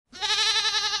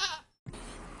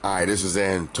Hi, this is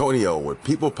Antonio with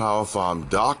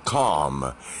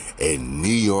PeoplePowerFarm.com in New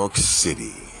York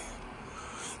City.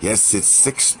 Yes, it's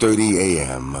 6:30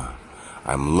 a.m.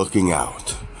 I'm looking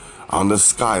out on the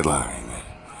skyline.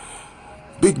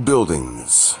 Big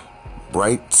buildings,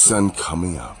 bright sun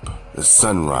coming up. The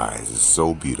sunrise is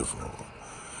so beautiful.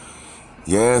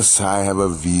 Yes, I have a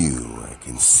view. I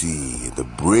can see the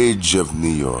bridge of New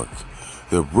York,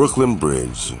 the Brooklyn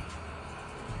Bridge.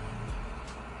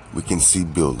 We can see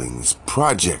buildings,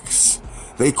 projects.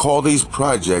 They call these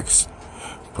projects,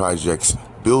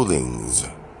 buildings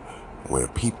where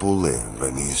people live,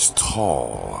 and these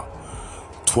tall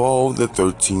 12 to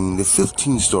 13 to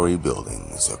 15-story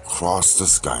buildings across the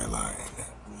skyline.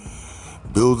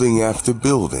 Building after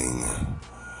building.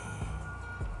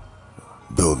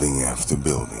 Building after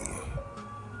building.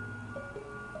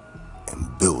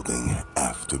 And building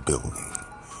after building.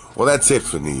 Well, that's it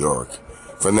for New York.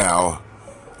 For now,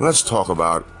 let's talk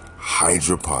about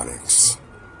hydroponics.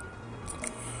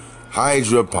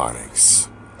 Hydroponics.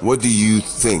 What do you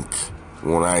think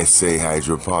when I say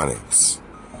hydroponics?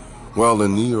 Well,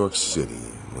 in New York City,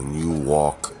 when you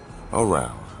walk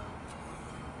around,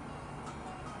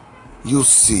 you'll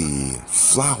see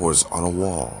flowers on a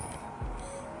wall.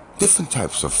 Different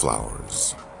types of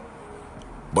flowers.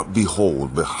 But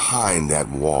behold, behind that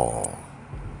wall,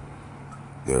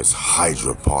 there's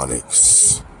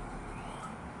hydroponics.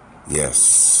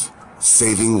 Yes,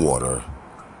 saving water,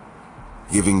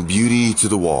 giving beauty to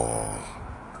the wall.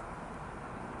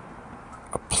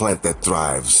 A plant that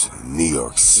thrives in New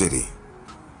York City.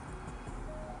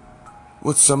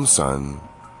 With some sun,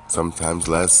 sometimes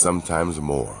less, sometimes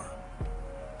more.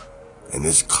 In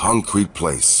this concrete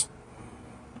place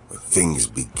where things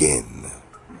begin,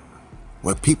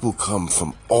 where people come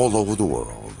from all over the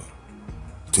world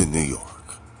to New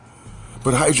York.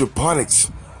 But hydroponics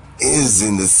is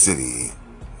in the city.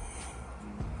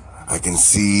 I can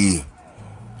see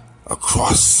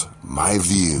across my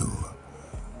view,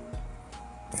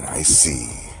 and I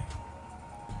see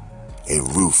a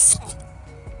rooftop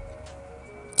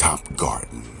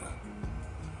garden.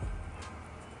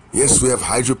 Yes, we have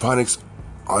hydroponics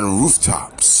on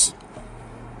rooftops.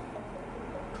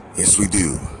 Yes, we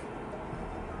do.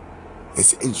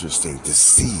 It's interesting to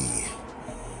see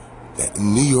that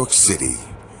in New York City,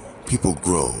 people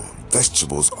grow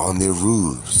vegetables on their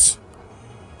roofs.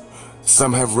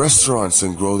 Some have restaurants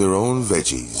and grow their own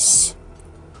veggies.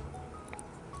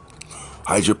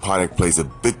 Hydroponic plays a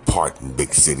big part in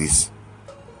big cities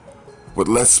with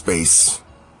less space.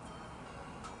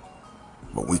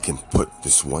 But we can put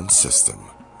this one system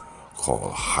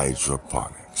called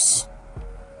hydroponics.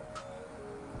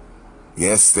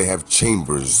 Yes, they have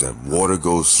chambers that water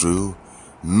goes through,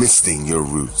 misting your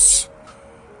roots,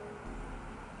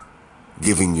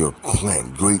 giving your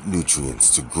plant great nutrients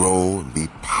to grow and be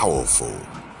powerful,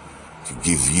 to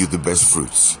give you the best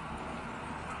fruits.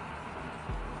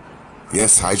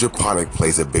 Yes, hydroponic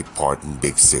plays a big part in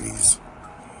big cities.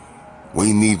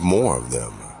 We need more of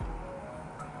them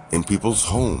in people's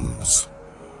homes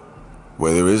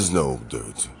where there is no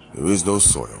dirt, there is no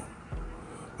soil,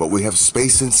 but we have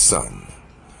space and sun,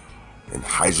 and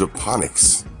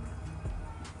hydroponics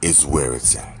is where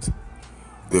it's at.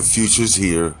 The future's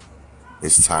here.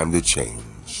 It's time to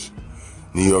change.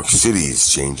 New York City is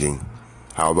changing.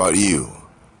 How about you?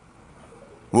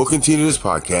 We'll continue this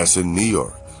podcast in New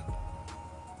York.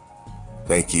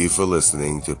 Thank you for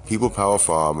listening to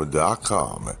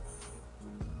PeoplePowerFarm.com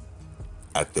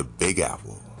at the Big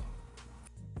Apple.